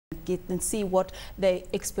get and see what the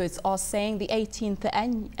experts are saying. The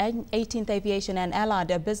 18th Aviation and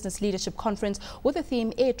Allied Business Leadership Conference with the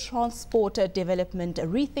theme Air Transport Development,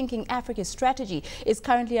 Rethinking Africa's Strategy is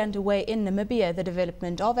currently underway in Namibia. The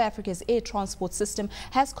development of Africa's air transport system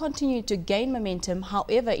has continued to gain momentum.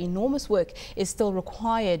 However, enormous work is still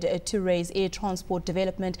required to raise air transport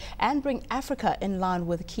development and bring Africa in line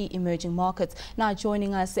with key emerging markets. Now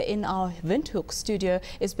joining us in our Windhoek studio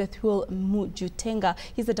is Bethuel Mujetenga.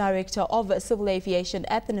 He's the Director of Civil Aviation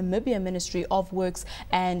at the Namibia Ministry of Works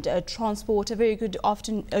and Transport. A very good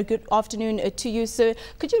afternoon to you, sir.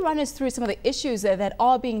 Could you run us through some of the issues that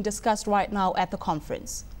are being discussed right now at the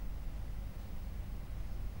conference?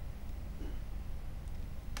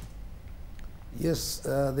 Yes,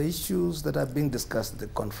 the issues that are being discussed at the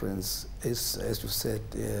conference is, as you said,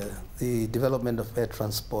 the development of air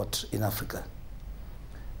transport in Africa.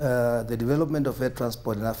 The development of air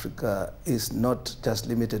transport in Africa is not just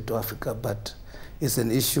limited to Africa, but it's an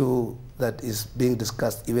issue that is being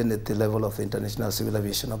discussed even at the level of the International Civil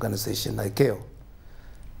Aviation Organization, ICAO.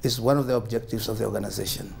 It's one of the objectives of the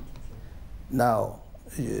organization. Now,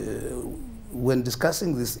 when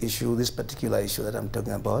discussing this issue, this particular issue that I'm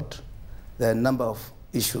talking about, there are a number of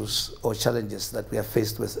issues or challenges that we are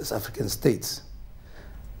faced with as African states.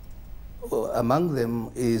 Among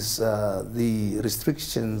them is the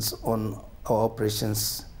restrictions on our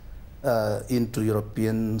operations into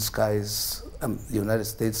European skies, the United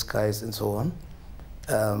States skies, and so on.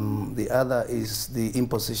 The other is the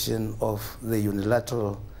imposition of the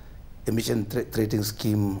unilateral emission trading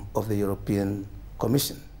scheme of the European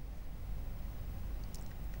Commission.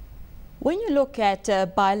 When you look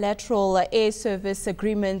at bilateral air service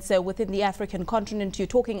agreements within the African continent, you're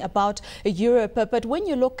talking about Europe. But when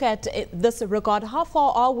you look at this regard, how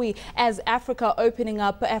far are we as Africa opening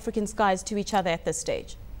up African skies to each other at this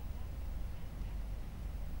stage?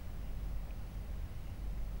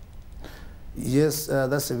 Yes,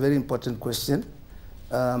 that's a very important question.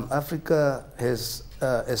 Africa has,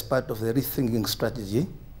 as part of the rethinking strategy,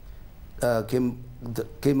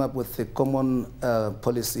 came up with a common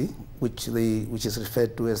policy, which is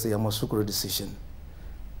referred to as the Yamoussoukro decision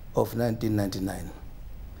of 1999.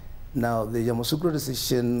 Now, the Yamoussoukro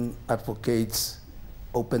decision advocates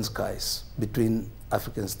open skies between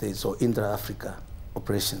African states or intra-Africa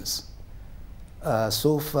operations.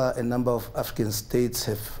 So far, a number of African states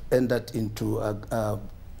have entered into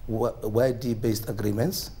YD-based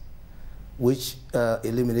agreements, which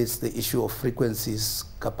eliminates the issue of frequencies,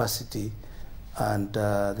 capacity, and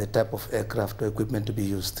the type of aircraft or equipment to be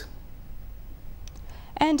used.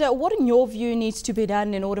 And what, in your view, needs to be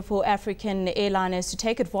done in order for African airliners to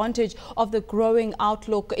take advantage of the growing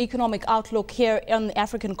outlook, economic outlook here on the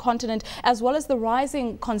African continent, as well as the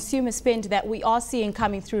rising consumer spend that we are seeing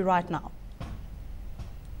coming through right now?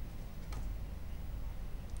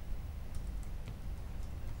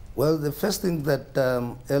 Well, the first thing that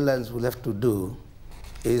airlines will have to do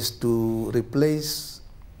is to replace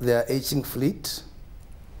their aging fleet.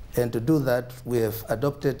 And to do that, we have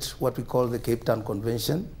adopted what we call the Cape Town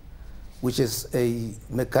Convention, which is a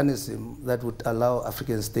mechanism that would allow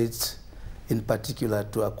African states in particular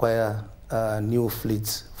to acquire new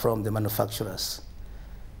fleets from the manufacturers.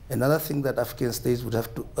 Another thing that African states would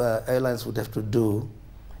have to, airlines would have to do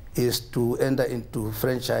is to enter into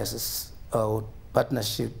franchises or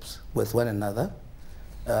partnerships with one another,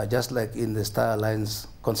 just like in the Star Alliance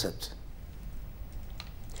concept.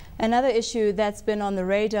 Another issue that's been on the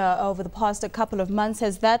radar over the past couple of months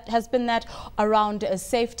has been that around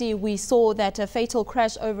safety. We saw that a fatal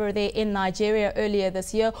crash over there in Nigeria earlier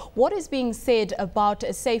this year. What is being said about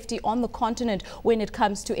safety on the continent when it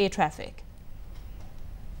comes to air traffic?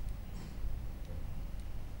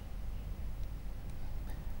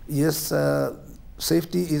 Yes,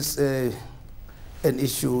 safety is an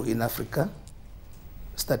issue in Africa.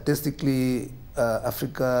 Statistically,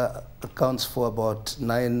 Africa accounts for about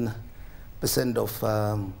 9%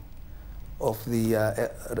 of the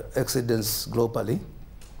accidents globally.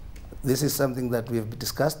 This is something that we have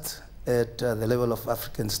discussed at the level of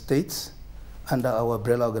African states under our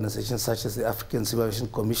umbrella organizations such as the African Civil Aviation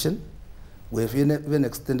Commission. We have even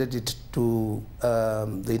extended it to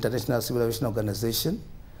the International Civil Aviation Organization.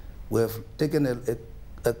 We have taken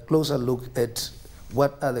a closer look at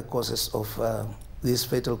what are the causes of these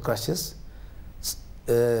fatal crashes.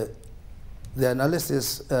 The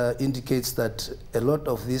analysis indicates that a lot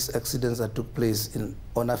of these accidents that took place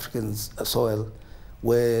on African soil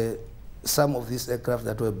were some of these aircraft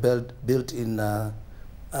that were built in the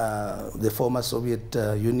former Soviet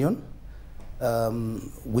Union,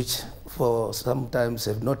 which for sometimes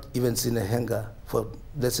have not even seen a hangar for,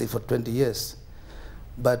 let's say, for 20 years.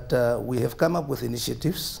 But we have come up with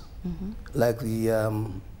initiatives like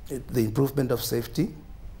the improvement of safety.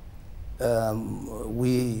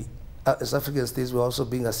 We, as African states, we're also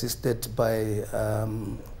being assisted by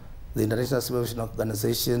the International Civil Aviation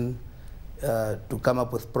Organization to come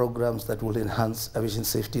up with programs that will enhance aviation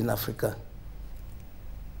safety in Africa.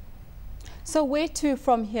 So where to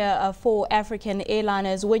from here for African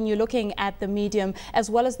airliners when you're looking at the medium as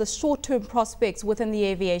well as the short-term prospects within the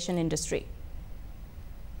aviation industry?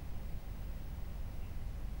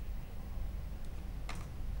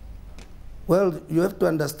 Well, you have to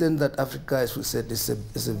understand that Africa, as we said, is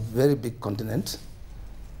a very big continent,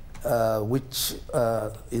 which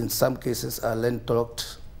in some cases are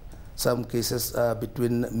landlocked, some cases are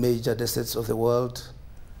between major deserts of the world.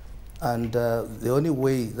 And the only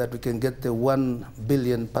way that we can get the 1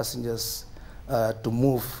 billion passengers to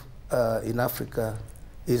move in Africa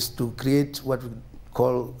is to create what we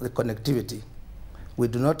call the connectivity. We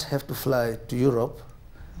do not have to fly to Europe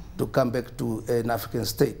to come back to an African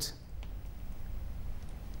state.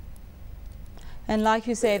 And like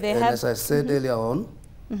you say, they have... As I said earlier on,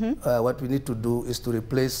 what we need to do is to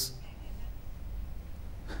replace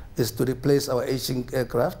our aging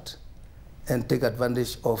aircraft and take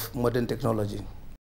advantage of modern technology.